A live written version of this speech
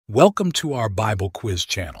Welcome to our Bible quiz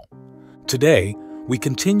channel. Today, we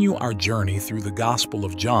continue our journey through the Gospel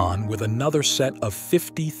of John with another set of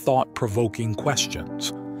 50 thought-provoking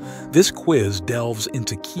questions. This quiz delves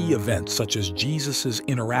into key events such as Jesus'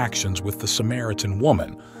 interactions with the Samaritan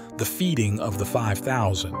woman, the feeding of the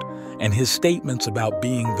 5,000, and his statements about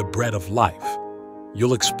being the bread of life.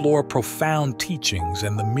 You'll explore profound teachings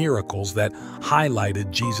and the miracles that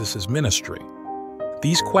highlighted Jesus' ministry.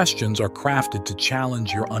 These questions are crafted to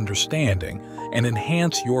challenge your understanding and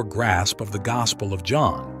enhance your grasp of the Gospel of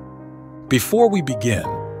John. Before we begin,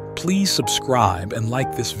 please subscribe and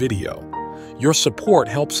like this video. Your support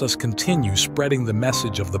helps us continue spreading the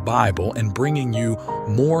message of the Bible and bringing you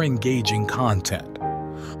more engaging content.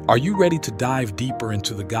 Are you ready to dive deeper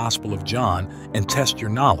into the Gospel of John and test your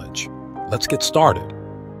knowledge? Let's get started.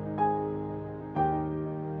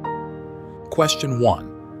 Question 1.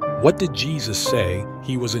 What did Jesus say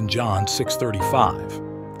he was in John 6:35?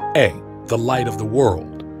 A. The light of the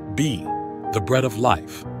world. B. The bread of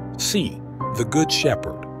life. C. The good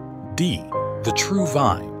shepherd. D. The true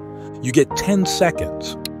vine. You get 10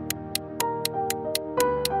 seconds.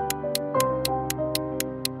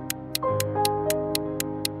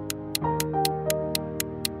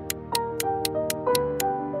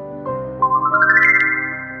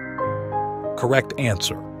 Correct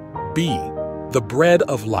answer. B. The bread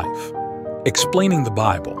of life. Explaining the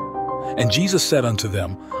Bible. And Jesus said unto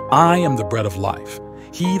them, I am the bread of life.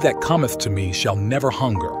 He that cometh to me shall never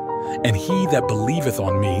hunger, and he that believeth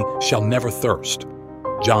on me shall never thirst.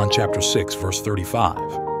 John chapter 6, verse 35.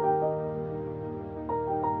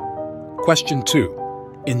 Question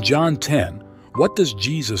 2. In John 10, what does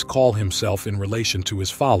Jesus call himself in relation to his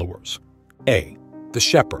followers? A. The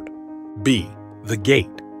shepherd. B. The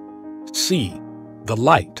gate. C. The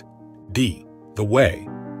light. D. The way.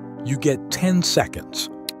 You get 10 seconds.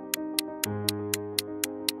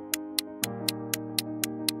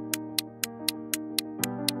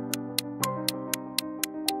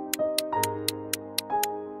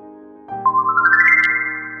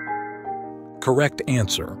 Correct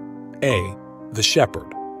answer. A. The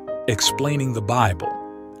shepherd. Explaining the Bible.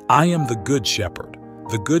 I am the good shepherd.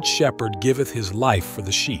 The good shepherd giveth his life for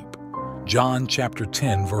the sheep. John chapter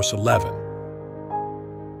 10, verse 11.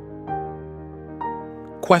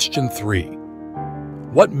 Question 3.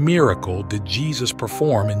 What miracle did Jesus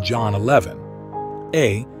perform in John 11?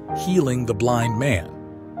 A. Healing the blind man.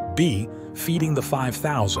 B. Feeding the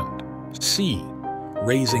 5,000. C.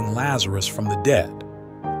 Raising Lazarus from the dead.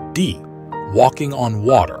 D. Walking on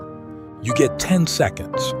water. You get 10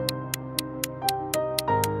 seconds.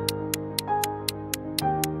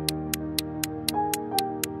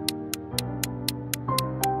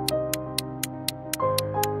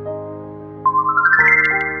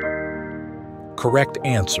 Correct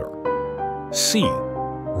answer. C.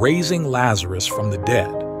 Raising Lazarus from the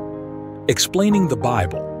dead. Explaining the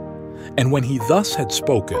Bible. And when he thus had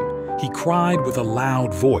spoken, he cried with a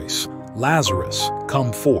loud voice, Lazarus,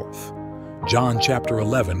 come forth. John chapter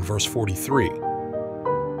 11, verse 43.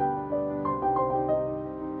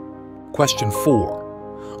 Question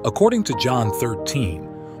 4. According to John 13,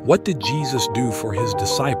 what did Jesus do for his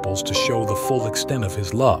disciples to show the full extent of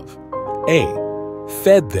his love? A.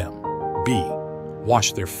 Fed them. B.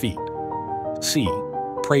 Washed their feet. C.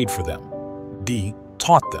 Prayed for them. D.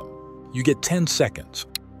 Taught them. You get 10 seconds.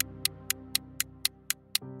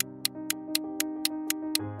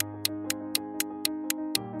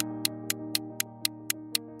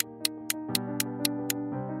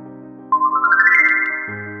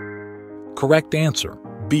 Correct answer.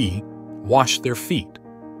 B. Washed their feet.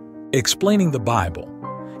 Explaining the Bible.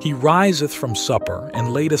 He riseth from supper,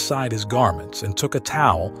 and laid aside his garments, and took a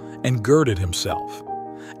towel, and girded himself.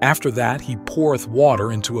 After that he poureth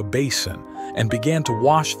water into a basin, and began to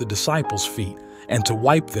wash the disciples' feet, and to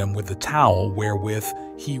wipe them with the towel wherewith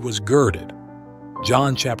he was girded.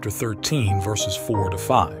 John chapter 13, verses 4 to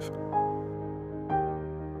 5.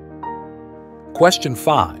 Question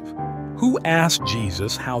 5. Who asked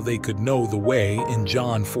Jesus how they could know the way in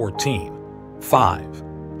John 14? 5.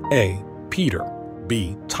 A. Peter.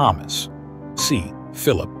 B. Thomas. C.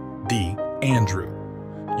 Philip. D. Andrew.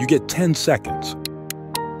 You get 10 seconds.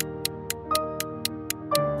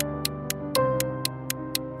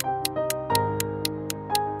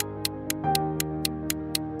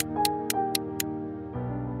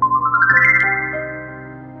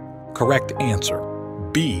 Correct answer.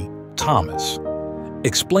 B. Thomas.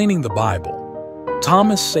 Explaining the Bible.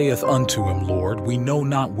 Thomas saith unto him, Lord, we know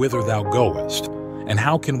not whither thou goest, and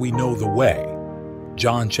how can we know the way?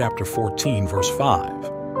 John chapter 14, verse 5.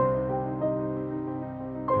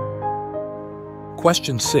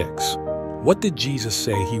 Question 6. What did Jesus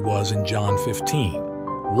say he was in John 15?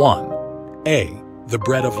 1. A. The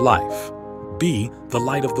bread of life. B. The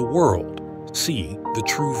light of the world. C. The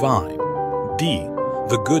true vine. D.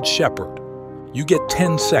 The good shepherd. You get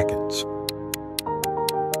 10 seconds.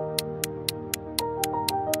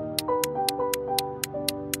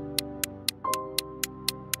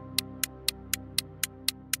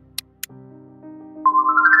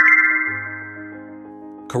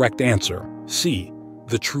 Correct answer, C.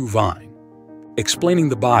 The true vine. Explaining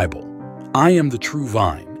the Bible. I am the true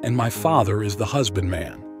vine, and my Father is the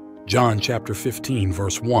husbandman. John chapter 15,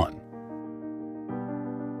 verse 1.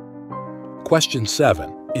 Question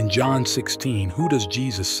 7. In John 16, who does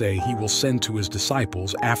Jesus say he will send to his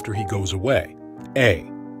disciples after he goes away? A.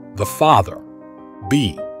 The Father.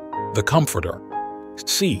 B. The Comforter.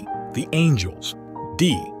 C. The angels.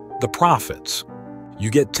 D. The prophets. You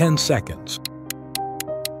get 10 seconds.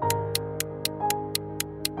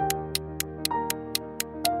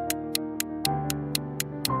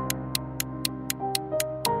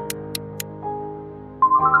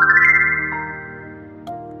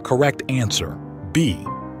 Correct answer, B.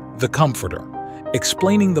 The Comforter.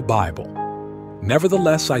 Explaining the Bible.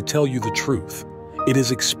 Nevertheless, I tell you the truth. It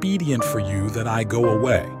is expedient for you that I go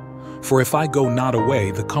away. For if I go not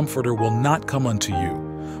away, the Comforter will not come unto you.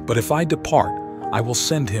 But if I depart, I will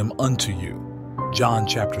send him unto you. John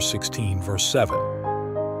chapter 16, verse 7.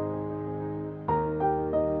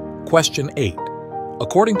 Question 8.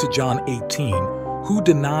 According to John 18, who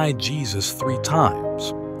denied Jesus 3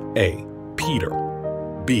 times? A. Peter.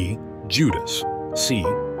 B. Judas. C.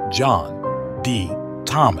 John. D.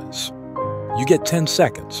 Thomas. You get 10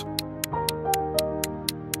 seconds.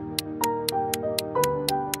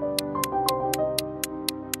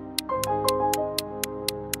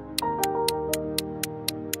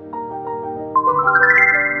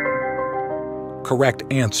 Correct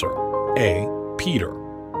answer, A. Peter.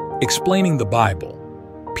 Explaining the Bible.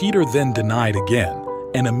 Peter then denied again,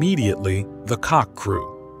 and immediately the cock crew.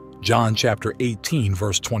 John chapter 18,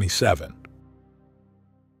 verse 27.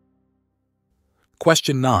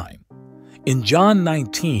 Question 9. In John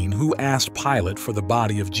 19, who asked Pilate for the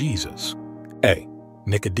body of Jesus? A.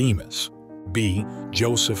 Nicodemus. B.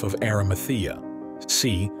 Joseph of Arimathea.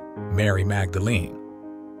 C. Mary Magdalene.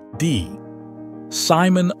 D.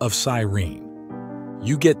 Simon of Cyrene.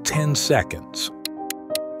 You get 10 seconds.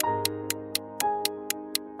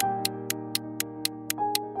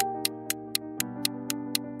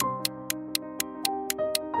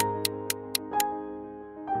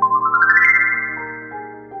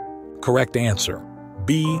 Correct answer,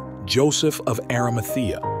 B. Joseph of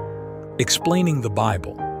Arimathea. Explaining the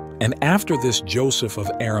Bible. And after this Joseph of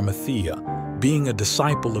Arimathea, being a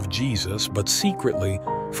disciple of Jesus, but secretly,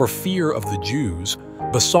 for fear of the Jews,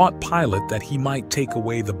 besought Pilate that he might take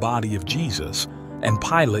away the body of Jesus, and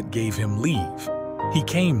Pilate gave him leave. He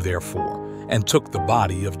came, therefore, and took the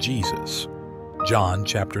body of Jesus. John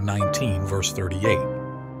chapter 19, verse 38.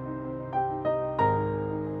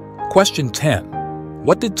 Question 10.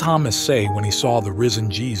 What did Thomas say when he saw the risen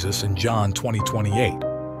Jesus in John 20:28?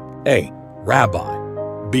 A.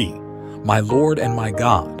 Rabbi. B. My Lord and my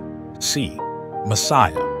God. C.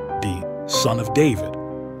 Messiah. D. Son of David.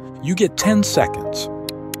 You get 10 seconds.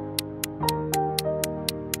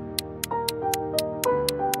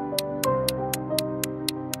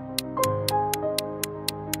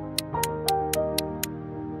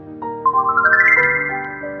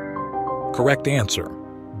 Correct answer,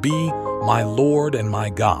 B. My Lord and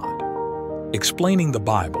my God. Explaining the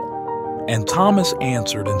Bible. And Thomas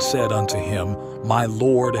answered and said unto him, My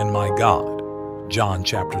Lord and my God. John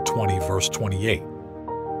chapter 20, verse 28.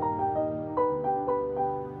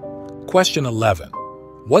 Question 11.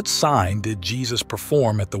 What sign did Jesus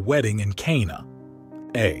perform at the wedding in Cana?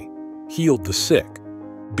 A. Healed the sick.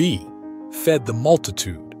 B. Fed the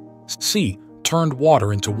multitude. C. Turned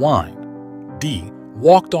water into wine. D.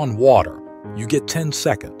 Walked on water. You get 10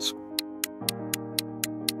 seconds.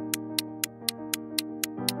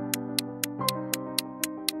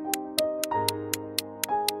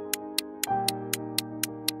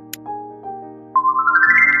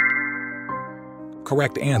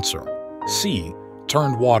 Correct answer, C.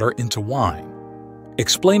 Turned water into wine.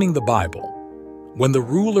 Explaining the Bible. When the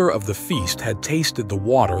ruler of the feast had tasted the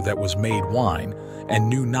water that was made wine, and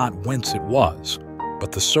knew not whence it was,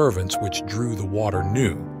 but the servants which drew the water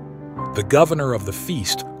knew, the governor of the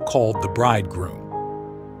feast called the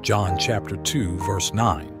bridegroom. John chapter 2, verse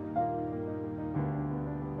 9.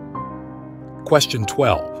 Question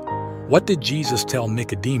 12. What did Jesus tell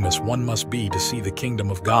Nicodemus one must be to see the kingdom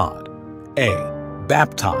of God? A.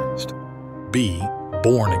 Baptized. B.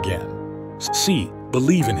 Born again. C.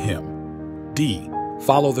 Believe in him. D.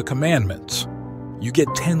 Follow the commandments. You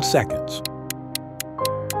get 10 seconds.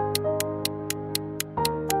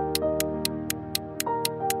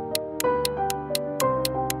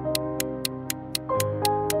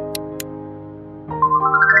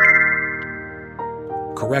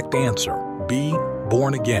 Correct answer, B.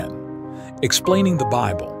 Born again. Explaining the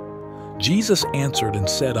Bible. Jesus answered and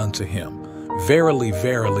said unto him, Verily,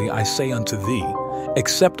 verily, I say unto thee,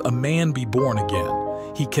 except a man be born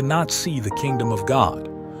again, he cannot see the kingdom of God.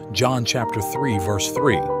 John chapter 3, verse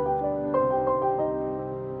 3.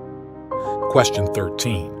 Question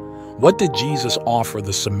 13. What did Jesus offer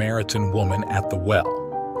the Samaritan woman at the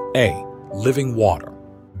well? A. Living water.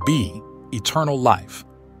 B. Eternal life.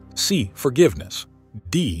 C. Forgiveness.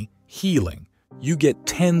 D. Healing. You get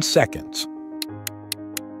 10 seconds.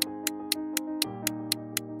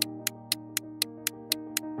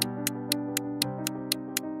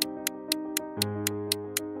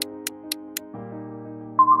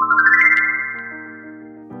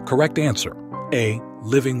 Correct answer, A.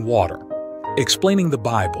 Living water. Explaining the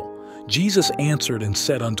Bible, Jesus answered and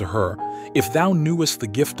said unto her, If thou knewest the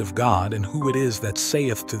gift of God, and who it is that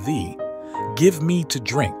saith to thee, Give me to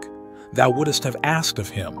drink, thou wouldest have asked of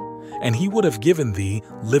him, and he would have given thee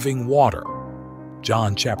living water.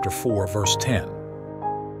 John chapter 4, verse 10.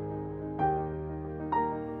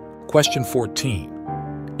 Question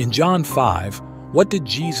 14. In John 5, what did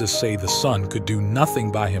Jesus say the Son could do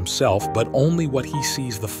nothing by himself but only what he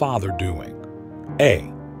sees the Father doing?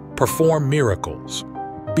 A. Perform miracles.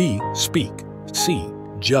 B. Speak. C.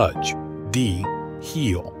 Judge. D.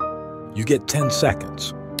 Heal. You get 10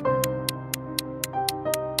 seconds.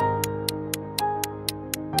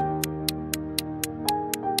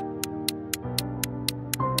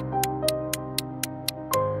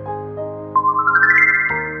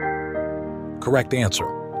 Correct answer,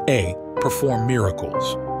 A. Perform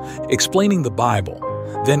miracles. Explaining the Bible,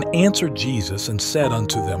 then answered Jesus and said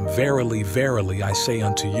unto them, Verily, verily, I say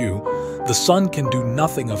unto you, the Son can do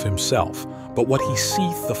nothing of himself, but what he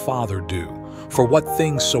seeth the Father do. For what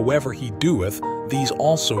things soever he doeth, these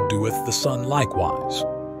also doeth the Son likewise.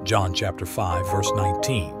 John chapter 5, verse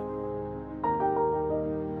 19.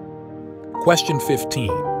 Question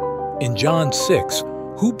 15. In John 6,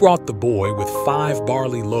 who brought the boy with 5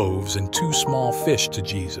 barley loaves and 2 small fish to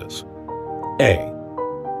Jesus? A.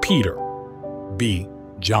 Peter. B.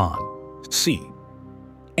 John. C.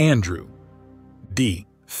 Andrew. D.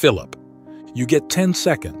 Philip. You get 10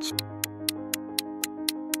 seconds.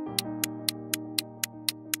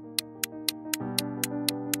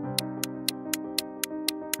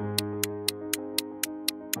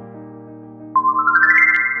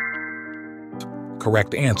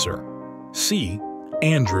 Correct answer, C.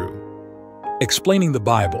 Andrew. Explaining the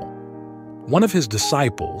Bible, one of his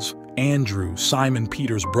disciples, Andrew, Simon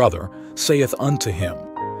Peter's brother, saith unto him,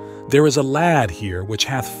 There is a lad here which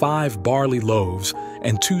hath 5 barley loaves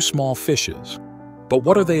and 2 small fishes. But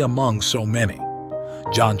what are they among so many?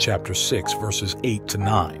 John chapter 6, verses 8 to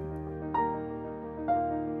 9.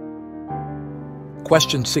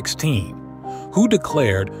 Question 16. Who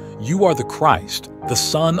declared, You are the Christ, the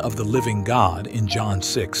Son of the living God, in John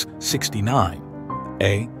 6, 69?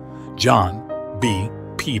 A. John. B.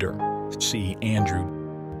 Peter. C. Andrew.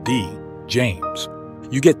 D. James.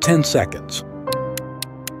 You get 10 seconds.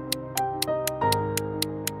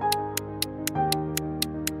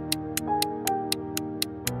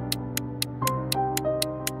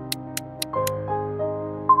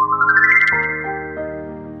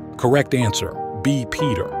 Correct answer, B.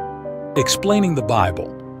 Peter. Explaining the Bible,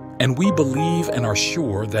 and we believe and are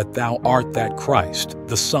sure that thou art that Christ,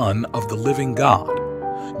 the Son of the living God.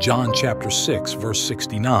 John chapter 6, verse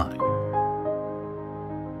 69.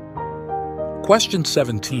 Question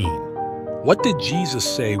 17. What did Jesus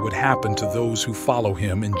say would happen to those who follow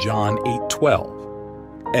him in John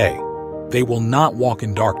 8:12? A. They will not walk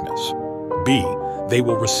in darkness. B. They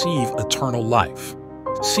will receive eternal life.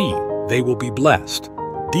 C. They will be blessed.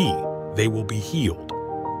 D. They will be healed.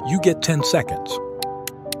 You get 10 seconds.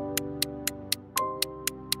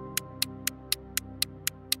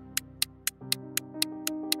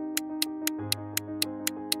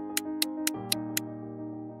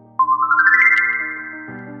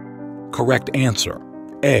 Correct answer,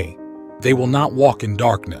 A. They will not walk in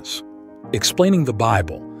darkness. Explaining the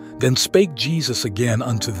Bible, then spake Jesus again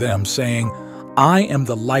unto them, saying, I am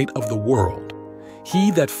the light of the world.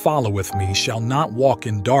 He that followeth me shall not walk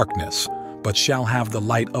in darkness, but shall have the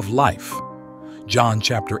light of life. John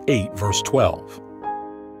chapter 8, verse 12.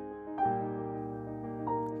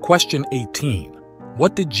 Question 18.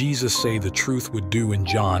 What did Jesus say the truth would do in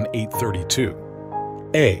John 8:32?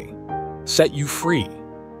 A. Set you free.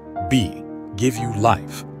 B. give you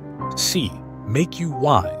life. C, make you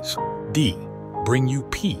wise. D, bring you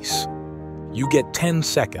peace. You get 10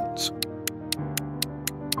 seconds.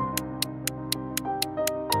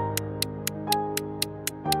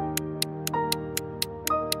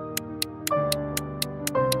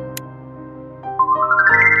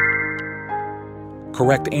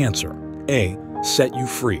 Correct answer, A, set you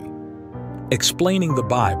free. Explaining the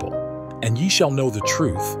Bible, and ye shall know the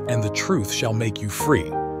truth, and the truth shall make you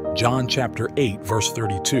free. John chapter 8, verse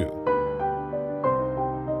 32.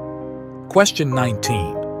 Question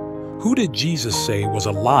 19. Who did Jesus say was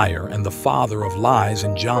a liar and the father of lies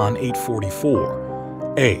in John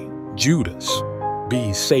 8:44? A, Judas.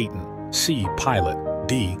 B, Satan. C, Pilate.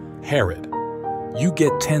 D, Herod. You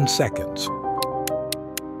get 10 seconds.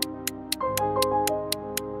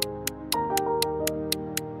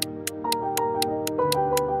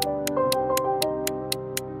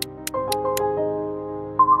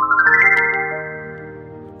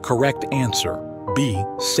 Correct answer, B,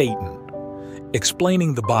 Satan.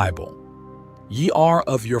 Explaining the Bible. Ye are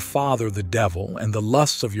of your father the devil, and the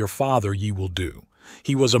lusts of your father ye will do.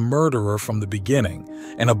 He was a murderer from the beginning,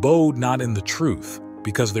 and abode not in the truth,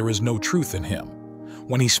 because there is no truth in him.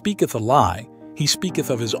 When he speaketh a lie, he speaketh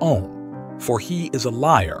of his own, for he is a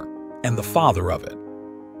liar, and the father of it.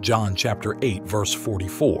 John chapter 8, verse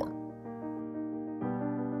 44.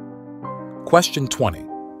 Question 20.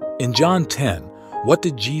 In John 10, what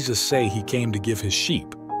did Jesus say he came to give his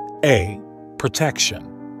sheep? A,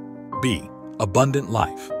 protection. B, abundant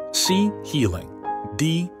life. C, healing.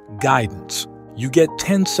 D, guidance. You get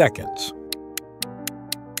 10 seconds.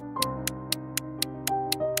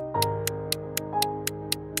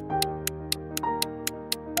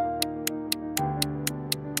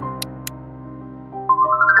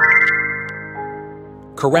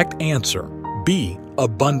 Correct answer, B,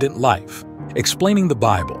 abundant life. Explaining the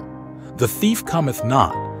Bible. The thief cometh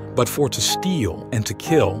not, but for to steal, and to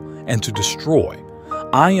kill, and to destroy.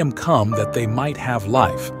 I am come that they might have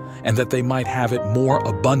life, and that they might have it more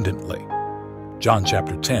abundantly. John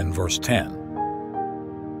chapter 10, verse 10.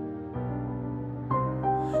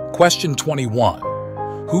 Question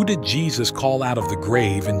 21. Who did Jesus call out of the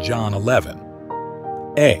grave in John 11?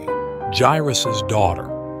 A, Jairus' daughter.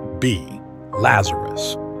 B,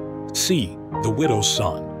 Lazarus. C, the widow's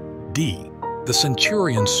son. D, the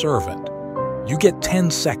centurion's servant. You get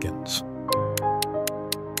 10 seconds.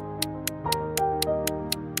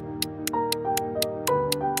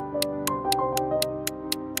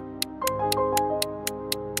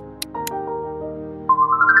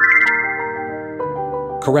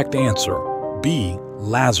 Correct answer, B,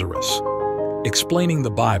 Lazarus. Explaining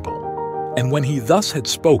the Bible. And when he thus had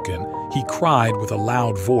spoken, he cried with a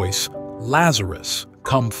loud voice, Lazarus,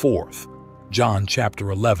 come forth. John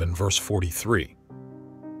chapter 11, verse 43.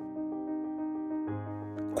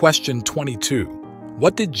 Question 22.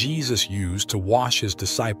 What did Jesus use to wash his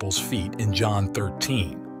disciples' feet in John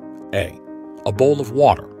 13? A, a bowl of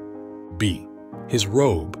water. B, his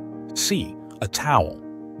robe. C, a towel.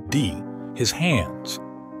 D, his hands.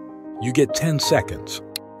 You get 10 seconds.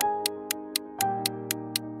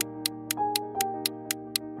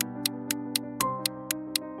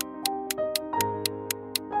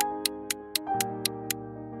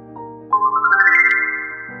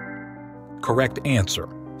 Correct answer,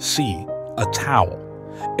 C, a towel.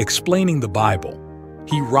 Explaining the Bible.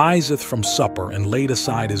 He riseth from supper and laid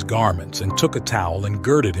aside his garments and took a towel and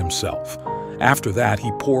girded himself. After that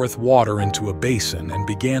he poureth water into a basin and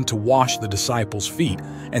began to wash the disciples' feet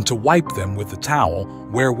and to wipe them with the towel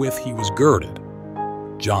wherewith he was girded.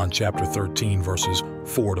 John chapter 13, verses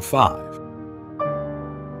 4 to 5.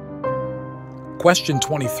 Question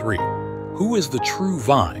 23. Who is the true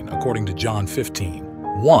vine according to John 15?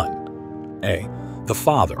 1. A, the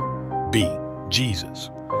Father. B, Jesus.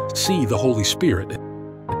 C, the Holy Spirit.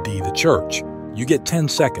 D, the Church. You get 10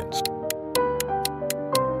 seconds.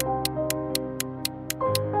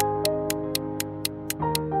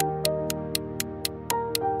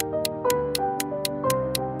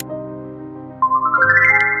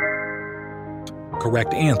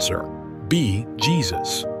 Correct answer, B,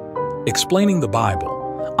 Jesus. Explaining the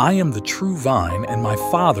Bible. I am the true vine, and my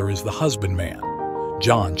Father is the husbandman.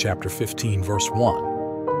 John chapter 15, verse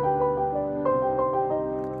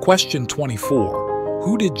 1. Question 24.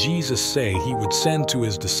 Who did Jesus say he would send to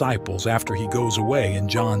his disciples after he goes away in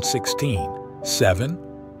John 16? 7.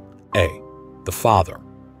 A, the Father.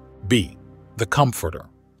 B, the Comforter.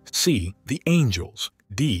 C, the angels.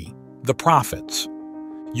 D, the prophets.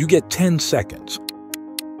 You get 10 seconds.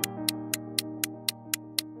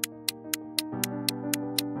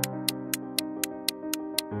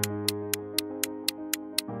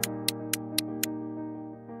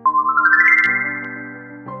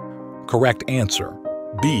 Correct answer.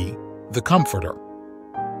 B. The Comforter.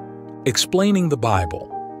 Explaining the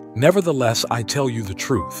Bible. Nevertheless, I tell you the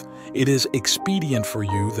truth. It is expedient for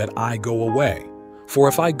you that I go away. For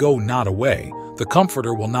if I go not away, the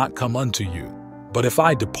Comforter will not come unto you. But if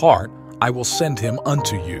I depart, I will send him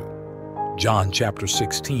unto you. John chapter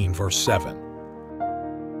 16, verse 7.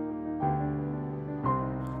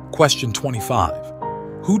 Question 25.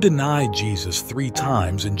 Who denied Jesus 3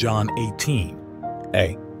 times in John 18?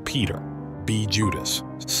 A. Peter. B. Judas.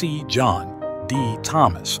 C. John. D.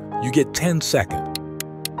 Thomas. You get 10 seconds.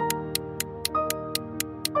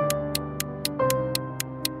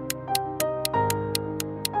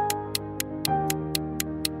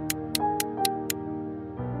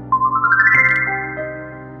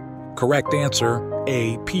 Correct answer,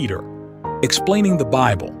 A. Peter. Explaining the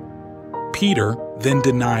Bible. Peter then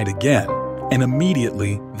denied again, and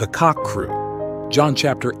immediately the cock crew. John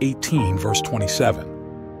chapter 18, verse 27.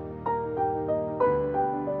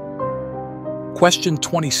 Question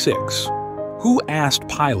 26. Who asked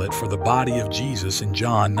Pilate for the body of Jesus in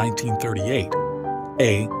John 19:38?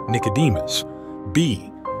 A. Nicodemus.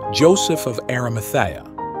 B. Joseph of Arimathea.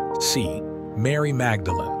 C. Mary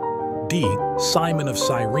Magdalene. D. Simon of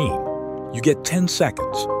Cyrene. You get 10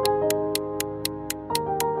 seconds.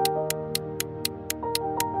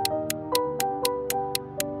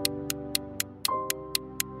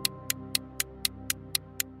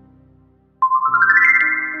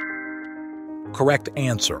 Correct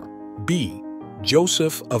answer, B.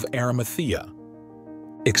 Joseph of Arimathea.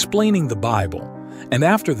 Explaining the Bible. And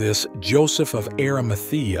after this, Joseph of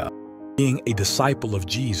Arimathea, being a disciple of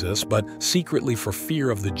Jesus, but secretly for fear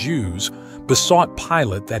of the Jews, besought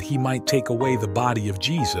Pilate that he might take away the body of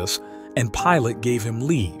Jesus, and Pilate gave him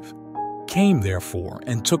leave. Came therefore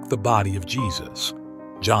and took the body of Jesus.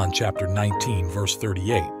 John chapter 19, verse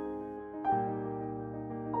 38.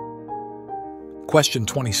 Question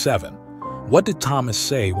 27. What did Thomas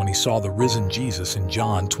say when he saw the risen Jesus in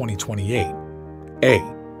John 20:28? A.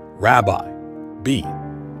 Rabbi. B.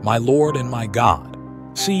 My Lord and my God.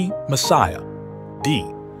 C. Messiah. D.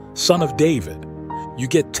 Son of David. You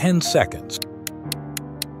get 10 seconds.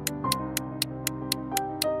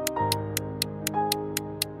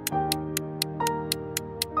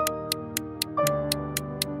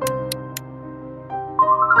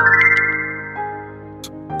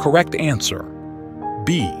 Correct answer,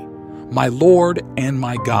 B. My Lord and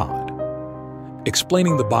my God.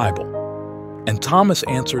 Explaining the Bible. And Thomas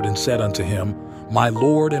answered and said unto him, My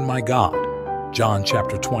Lord and my God. John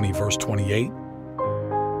chapter 20, verse 28.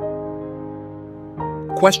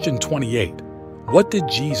 Question 28. What did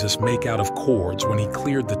Jesus make out of cords when he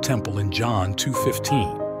cleared the temple in John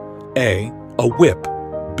 2:15? A. A whip.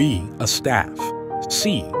 B. A staff.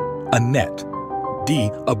 C. A net.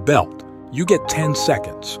 D. A belt. You get 10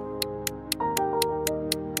 seconds.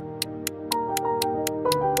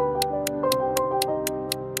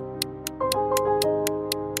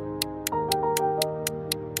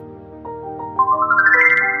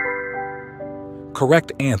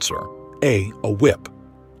 Correct answer, A. A whip.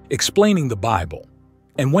 Explaining the Bible.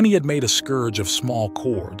 And when he had made a scourge of small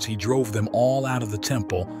cords, he drove them all out of the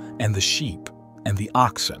temple, and the sheep, and the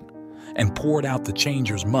oxen, and poured out the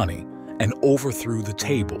changers' money, and overthrew the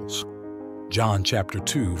tables. John chapter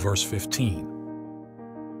 2, verse 15.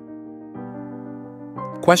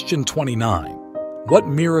 Question 29. What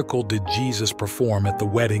miracle did Jesus perform at the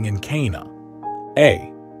wedding in Cana?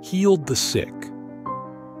 A. Healed the sick.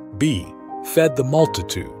 B. Fed the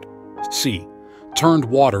multitude. C. Turned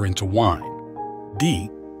water into wine. D.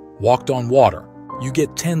 Walked on water. You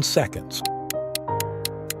get 10 seconds.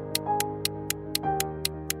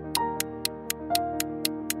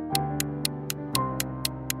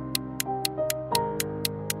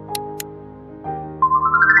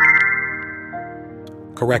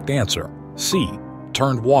 Correct answer, C.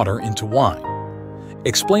 Turned water into wine.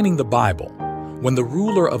 Explaining the Bible. When the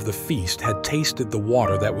ruler of the feast had tasted the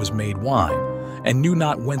water that was made wine, and knew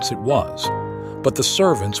not whence it was, but the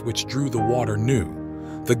servants which drew the water knew,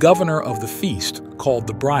 the governor of the feast called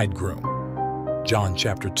the bridegroom. John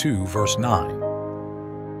chapter 2, verse 9.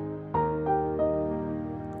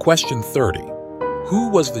 Question 30. Who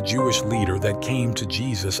was the Jewish leader that came to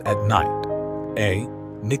Jesus at night? A.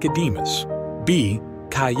 Nicodemus. B.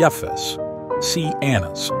 Caiaphas. C.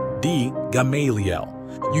 Annas. D. Gamaliel.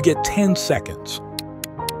 You get 10 seconds.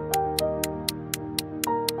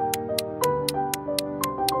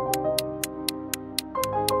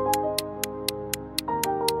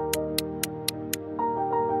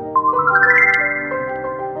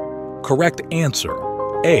 Correct answer,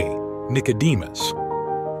 A. Nicodemus.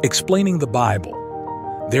 Explaining the Bible.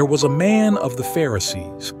 There was a man of the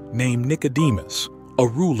Pharisees, named Nicodemus, a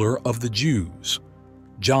ruler of the Jews.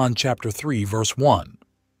 John chapter 3, verse 1.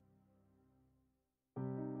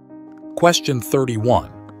 Question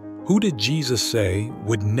 31. Who did Jesus say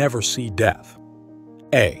would never see death?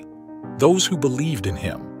 A. Those who believed in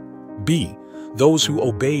him. B. Those who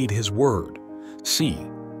obeyed his word. C.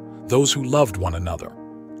 Those who loved one another.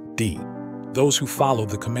 D. Those who followed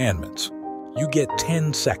the commandments. You get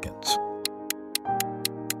 10 seconds.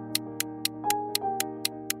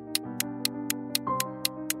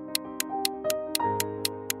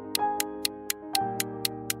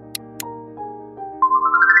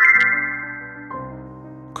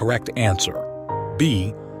 Correct answer.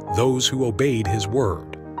 B. Those who obeyed his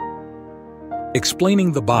word.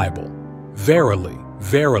 Explaining the Bible. Verily,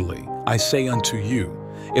 verily, I say unto you,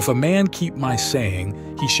 if a man keep my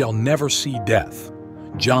saying, he shall never see death.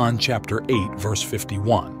 John chapter 8, verse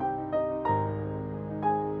 51.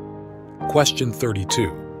 Question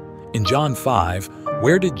 32. In John 5,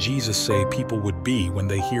 where did Jesus say people would be when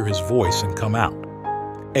they hear his voice and come out?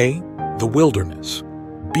 A. The wilderness.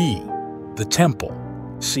 B. The temple.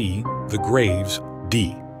 C. The graves.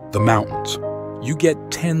 D. The mountains. You get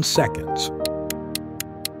 10 seconds.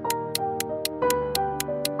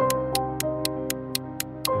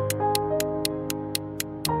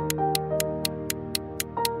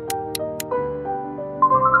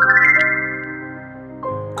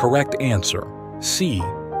 Correct answer. C.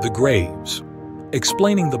 The graves.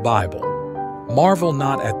 Explaining the Bible. Marvel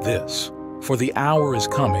not at this, for the hour is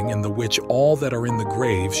coming in the which all that are in the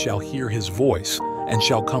grave shall hear his voice, and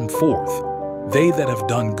shall come forth, they that have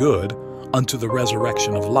done good unto the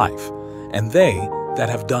resurrection of life, and they that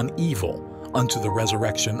have done evil unto the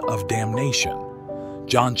resurrection of damnation.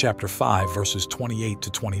 John chapter 5, verses 28 to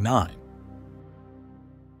 29.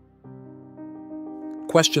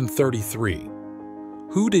 Question 33.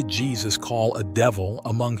 Who did Jesus call a devil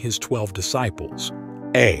among his 12 disciples?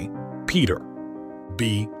 A. Peter.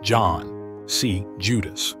 B. John. C.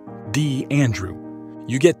 Judas. D. Andrew.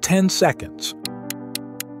 You get 10 seconds.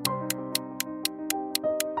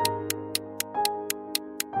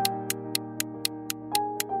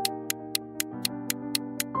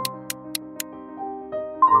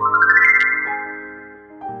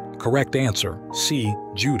 Correct answer. C.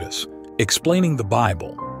 Judas. Explaining the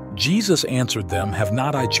Bible. Jesus answered them, have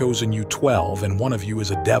not I chosen you 12, and one of you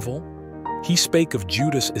is a devil? He spake of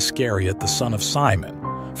Judas Iscariot, the son of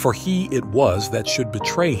Simon, for he it was that should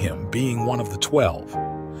betray him, being one of the 12.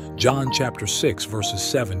 John chapter 6, verses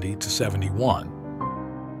 70 to 71.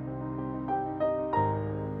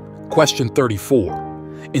 Question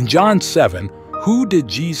 34. In John 7, who did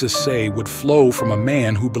Jesus say would flow from a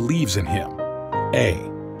man who believes in him? A.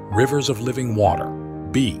 Rivers of living water.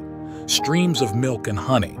 B. Streams of milk and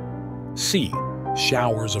honey. C.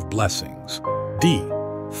 Showers of blessings. D.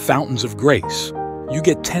 Fountains of grace. You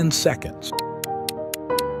get 10 seconds.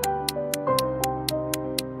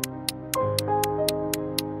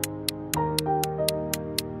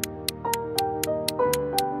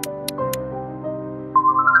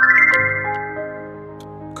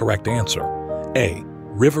 Correct answer. A.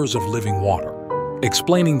 Rivers of living water.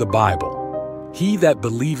 Explaining the Bible. He that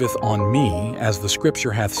believeth on me, as the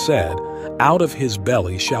scripture hath said, out of his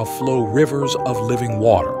belly shall flow rivers of living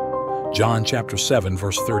water. John chapter 7,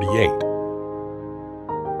 verse 38.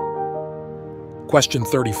 Question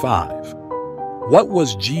 35. What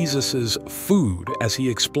was Jesus' food as he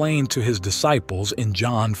explained to his disciples in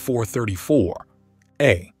John 4:34?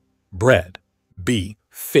 A. Bread. B.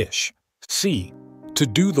 Fish. C. To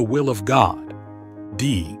do the will of God.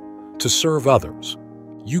 D. To serve others.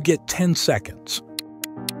 You get 10 seconds.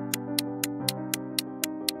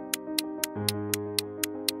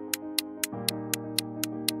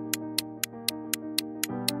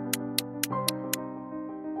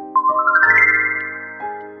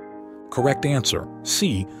 Correct answer.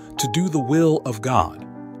 C. To do the will of God.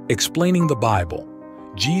 Explaining the Bible.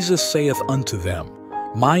 Jesus saith unto them,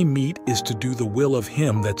 my meat is to do the will of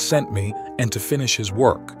him that sent me, and to finish his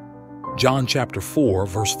work. John chapter 4,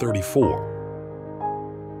 verse 34.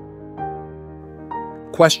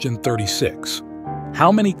 Question 36.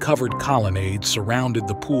 How many covered colonnades surrounded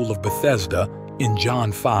the pool of Bethesda in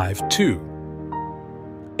John 5:2?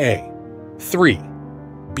 A. 3.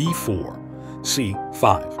 B. 4. C.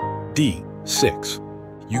 5. D. 6.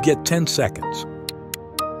 You get 10 seconds.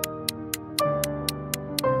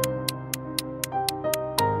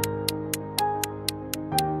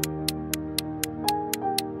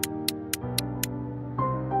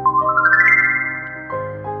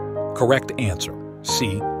 Correct answer.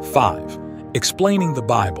 C. 5. Explaining the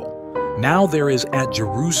Bible. Now there is at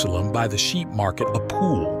Jerusalem by the sheep market a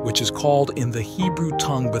pool, which is called in the Hebrew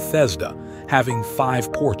tongue Bethesda, having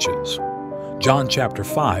 5 porches. John chapter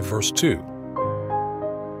 5, verse 2.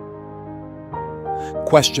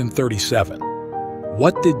 Question 37.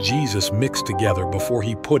 What did Jesus mix together before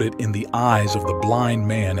he put it in the eyes of the blind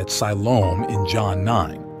man at Siloam in John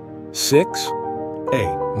 9? 6.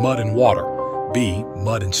 A. Mud and water. B.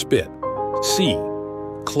 Mud and spit. C.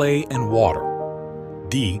 Clay and water.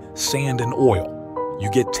 D. Sand and oil. You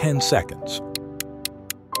get 10 seconds.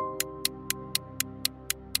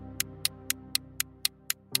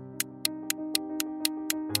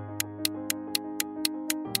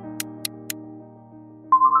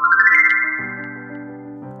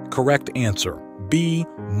 Correct answer, B.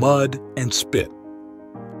 Mud and spit.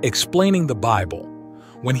 Explaining the Bible.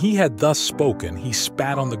 When he had thus spoken, he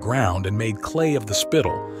spat on the ground and made clay of the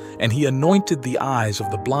spittle, and he anointed the eyes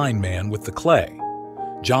of the blind man with the clay.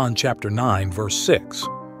 John chapter 9, verse 6.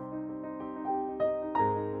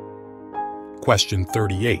 Question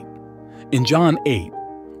 38. In John 8,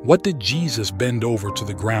 what did Jesus bend over to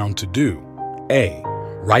the ground to do? A.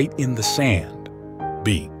 Write in the sand.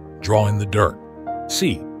 B. Draw in the dirt.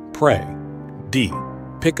 C. Pray. D.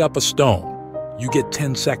 Pick up a stone. You get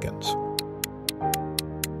 10 seconds.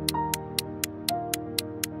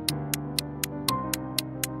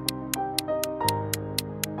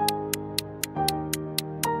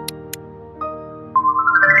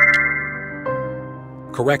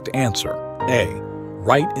 Correct answer, A.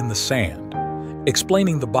 Write in the sand.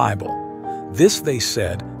 Explaining the Bible. This they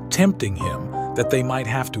said, tempting him, that they might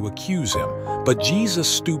have to accuse him. But Jesus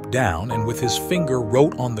stooped down and with his finger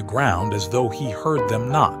wrote on the ground as though he heard them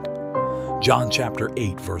not. John chapter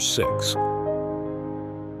 8, verse 6.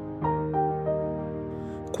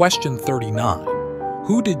 Question 39.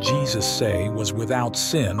 Who did Jesus say was without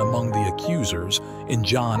sin among the accusers in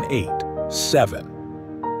John 8, 7?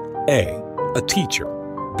 A. A teacher.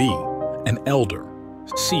 B. An elder.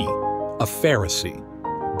 C. A Pharisee.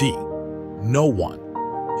 D. No one.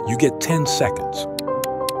 You get 10 seconds.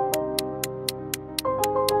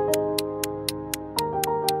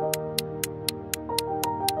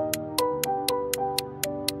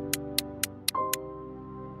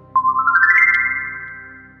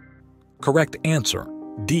 Correct answer,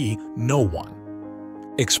 D. No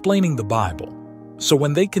one. Explaining the Bible. So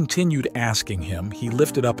when they continued asking him, he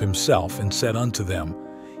lifted up himself and said unto them,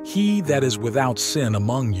 He that is without sin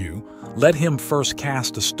among you, let him first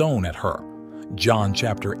cast a stone at her. John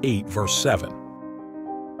chapter 8, verse 7.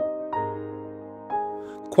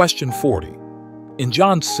 Question 40. In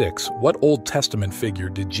John 6, what Old Testament figure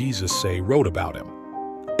did Jesus say wrote about him?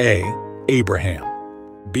 A. Abraham.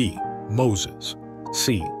 B. Moses.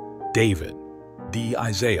 C. David. D.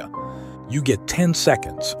 Isaiah. You get 10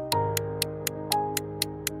 seconds.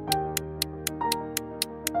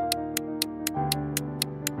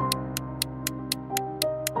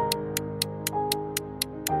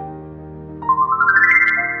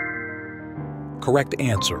 Correct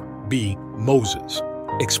answer, B. Moses.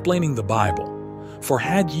 Explaining the Bible. For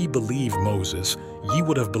had ye believed Moses, ye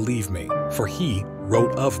would have believed me, for he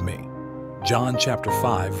wrote of me. John chapter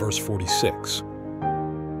 5, verse 46.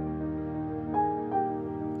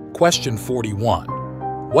 Question 41.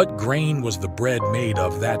 What grain was the bread made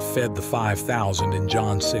of that fed the 5,000 in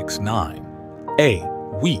John 6, 9? A.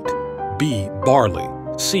 Wheat. B. Barley.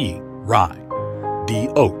 C. Rye. D.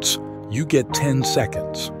 Oats. You get 10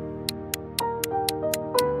 seconds.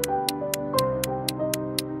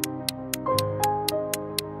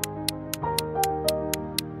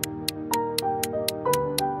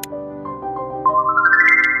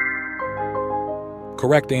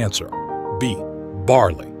 Correct answer, B.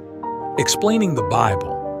 Barley. Explaining the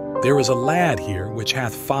Bible, there is a lad here which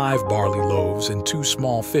hath 5 barley loaves and 2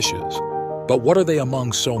 small fishes. But what are they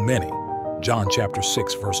among so many? John chapter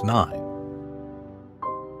 6, verse 9.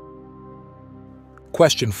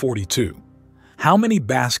 Question 42. How many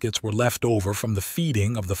baskets were left over from the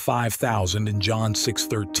feeding of the 5,000 in John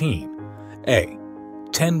 6:13? A.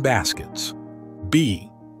 10 baskets. B.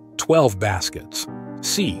 12 baskets.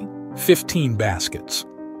 C. 15 baskets.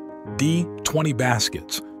 D. 20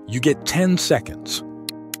 baskets. You get 10 seconds.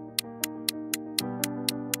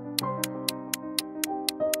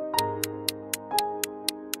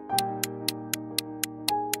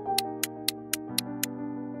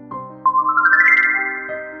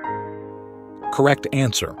 Correct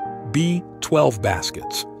answer, B. 12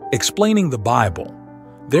 baskets. Explaining the Bible.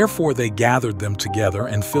 Therefore they gathered them together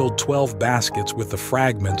and filled 12 baskets with the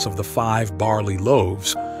fragments of the 5 barley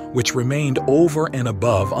loaves, which remained over and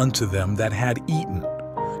above unto them that had eaten.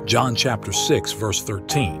 John chapter 6, verse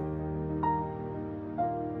 13.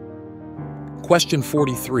 Question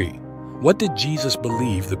 43. What did Jesus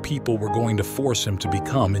believe the people were going to force him to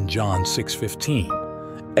become in John 6:15?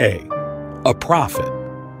 A. A prophet.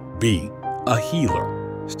 B. A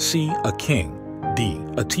healer. C. A king. D.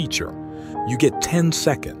 A teacher. You get 10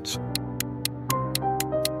 seconds.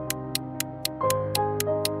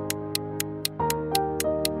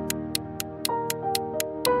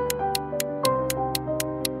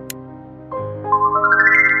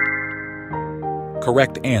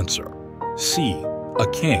 Correct answer, C. A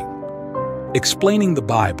king. Explaining the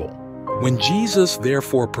Bible. When Jesus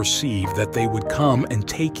therefore perceived that they would come and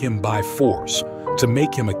take him by force to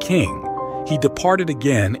make him a king, he departed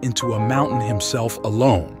again into a mountain himself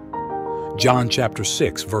alone. John chapter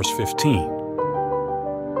 6, verse 15.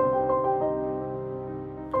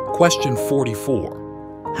 Question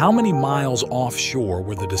 44. How many miles offshore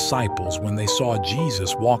were the disciples when they saw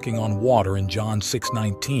Jesus walking on water in John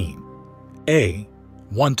 6:19? A.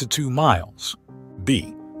 1 to 2 miles.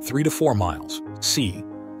 B. 3 to 4 miles. C.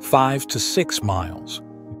 5 to 6 miles.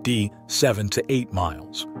 D. 7 to 8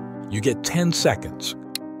 miles. You get 10 seconds.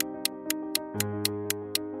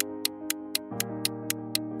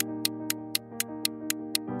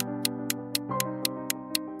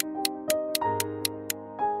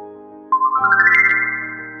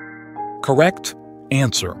 Correct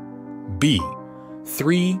answer, B.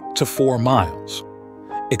 3 to 4 miles.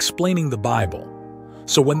 Explaining the Bible.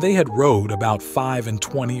 So when they had rowed about 5 and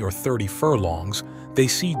 20 or 30 furlongs, they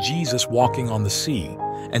see Jesus walking on the sea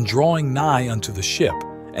and drawing nigh unto the ship,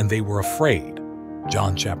 and they were afraid.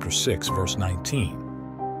 John chapter 6, verse 19.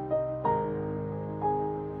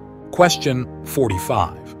 Question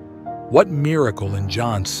 45. What miracle in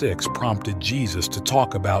John 6 prompted Jesus to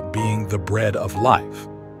talk about being the bread of life?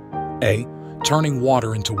 A. Turning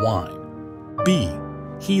water into wine. B.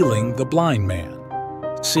 Healing the blind man.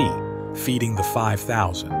 C. Feeding the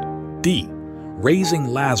 5,000. D. Raising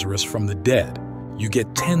Lazarus from the dead. You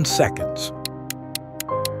get 10 seconds.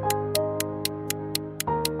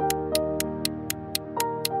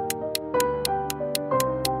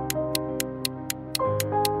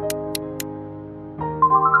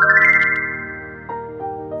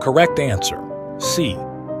 Correct answer, C.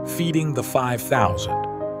 Feeding the 5,000.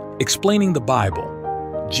 Explaining the Bible.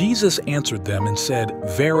 Jesus answered them and said,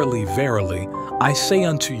 Verily, verily, I say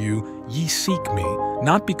unto you, ye seek me,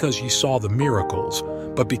 not because ye saw the miracles,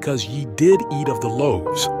 but because ye did eat of the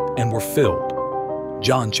loaves, and were filled.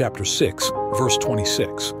 John chapter 6, verse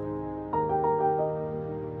 26.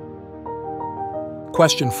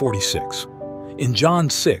 Question 46. In John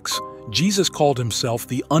 6, Jesus called himself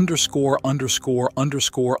the _______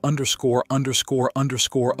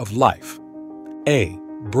 of life. A.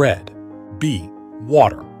 Bread. B.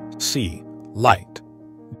 Water. C. Light.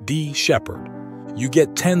 D. Shepherd. You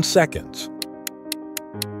get 10 seconds.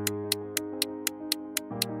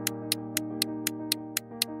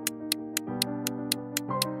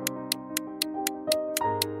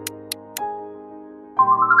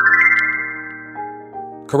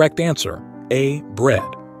 Correct answer, A. Bread.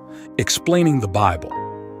 Explaining the Bible.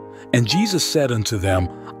 And Jesus said unto them,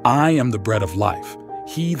 I am the bread of life.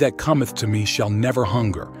 He that cometh to me shall never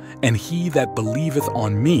hunger, and he that believeth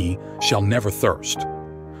on me shall never thirst.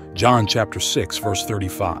 John chapter 6, verse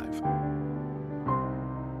 35.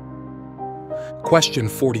 Question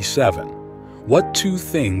 47. What two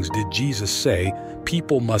things did Jesus say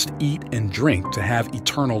people must eat and drink to have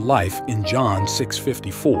eternal life in John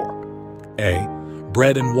 6:54? A.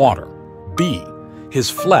 Bread and water. B. His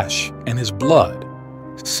flesh and his blood.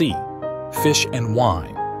 C. Fish and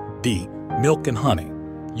wine. D. Milk and honey.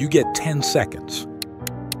 You get 10 seconds.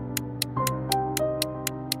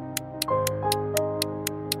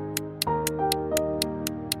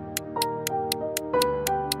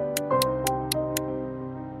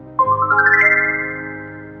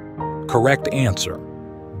 Correct answer,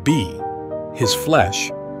 B. His flesh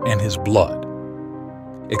and his blood.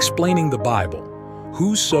 Explaining the Bible.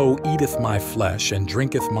 Whoso eateth my flesh and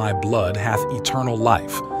drinketh my blood hath eternal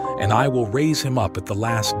life, and I will raise him up at the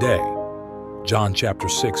last day. John chapter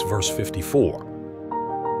 6, verse 54.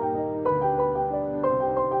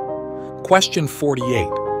 Question 48.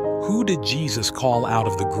 Who did Jesus call out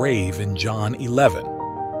of the grave in John 11?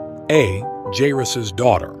 A. Jairus'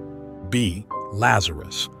 daughter. B.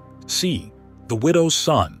 Lazarus. C. The widow's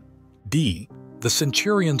son. D. The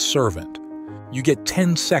centurion's servant. You get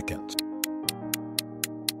 10 seconds.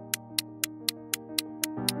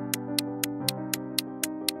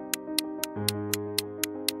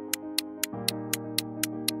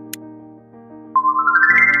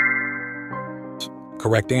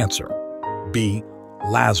 Correct answer, B.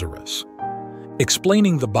 Lazarus.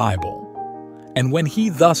 Explaining the Bible. And when he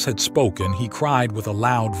thus had spoken, he cried with a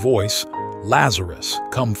loud voice, Lazarus,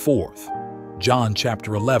 come forth. John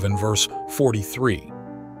chapter 11, verse 43.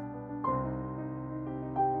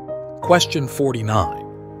 Question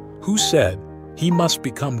 49. Who said, he must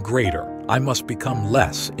become greater, I must become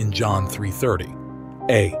less in John 3:30?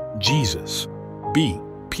 A. Jesus. B.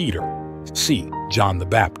 Peter. C. John the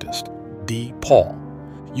Baptist. D. Paul.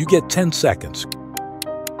 You get 10 seconds.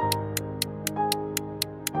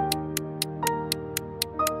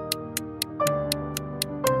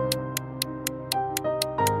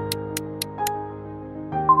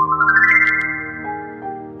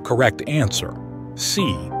 Correct answer, C.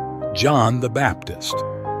 John the Baptist.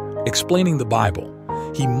 Explaining the Bible,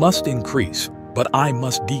 he must increase, but I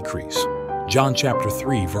must decrease. John chapter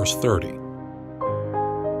 3, verse 30.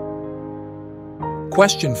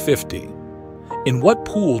 Question 50. In what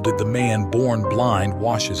pool did the man born blind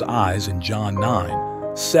wash his eyes in John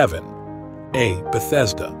 9:7? A.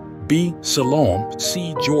 Bethesda. B. Siloam.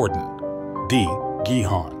 C. Jordan. D.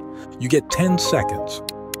 Gihon. You get 10 seconds.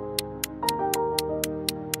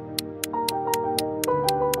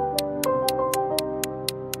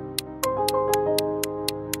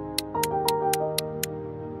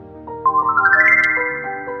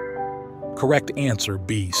 Correct answer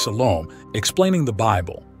B. Siloam, explaining the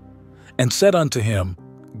Bible. And said unto him,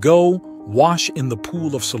 Go, wash in the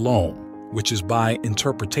pool of Siloam, which is by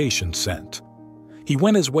interpretation sent. He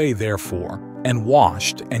went his way therefore, and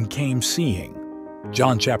washed, and came seeing.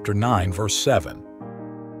 John chapter 9, verse 7.